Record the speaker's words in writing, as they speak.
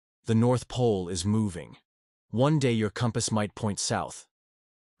The North Pole is moving. One day your compass might point south.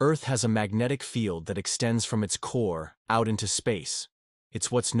 Earth has a magnetic field that extends from its core out into space.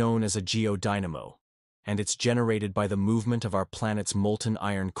 It's what's known as a geodynamo, and it's generated by the movement of our planet's molten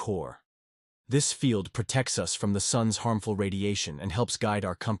iron core. This field protects us from the sun's harmful radiation and helps guide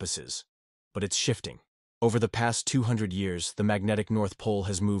our compasses. But it's shifting. Over the past 200 years, the magnetic North Pole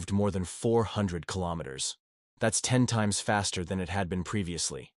has moved more than 400 kilometers. That's 10 times faster than it had been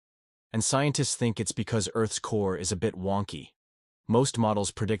previously. And scientists think it's because Earth's core is a bit wonky. Most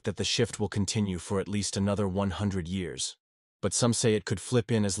models predict that the shift will continue for at least another 100 years. But some say it could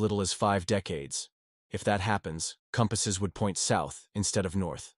flip in as little as 5 decades. If that happens, compasses would point south instead of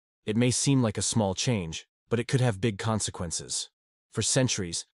north. It may seem like a small change, but it could have big consequences. For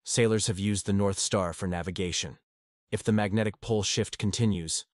centuries, sailors have used the North Star for navigation. If the magnetic pole shift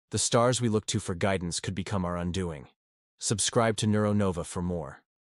continues, the stars we look to for guidance could become our undoing. Subscribe to NeuroNova for more.